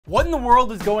What in the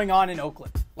world is going on in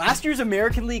Oakland? Last year's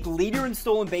American League leader in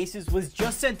stolen bases was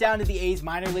just sent down to the A's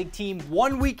minor league team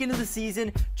 1 week into the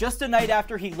season, just a night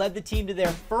after he led the team to their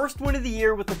first win of the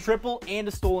year with a triple and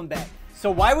a stolen bag. So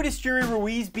why would Esteury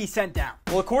Ruiz be sent down?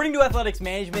 Well, according to Athletics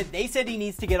management, they said he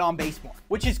needs to get on base more,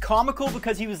 which is comical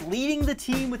because he was leading the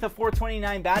team with a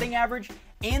 .429 batting average,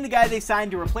 and the guy they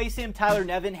signed to replace him, Tyler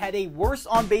Nevin, had a worse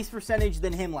on-base percentage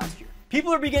than him last year.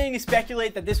 People are beginning to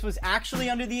speculate that this was actually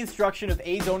under the instruction of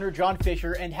A's owner John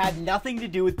Fisher and had nothing to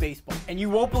do with baseball, and you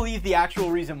won't believe the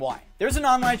actual reason why. There's an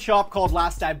online shop called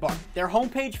Last Dive Bar. Their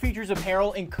homepage features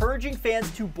apparel encouraging fans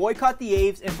to boycott the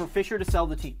A's and for Fisher to sell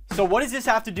the team. So what does this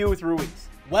have to do with Ruiz?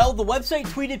 Well, the website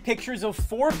tweeted pictures of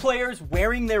 4 players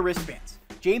wearing their wristbands.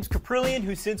 James Caprillion,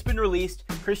 who's since been released,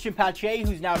 Christian Pache,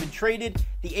 who's now been traded,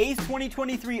 the A's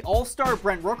 2023 All-Star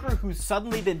Brent Rooker, who's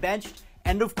suddenly been benched,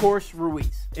 and of course,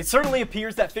 Ruiz. It certainly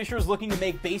appears that Fisher is looking to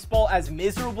make baseball as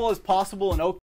miserable as possible in Oakland.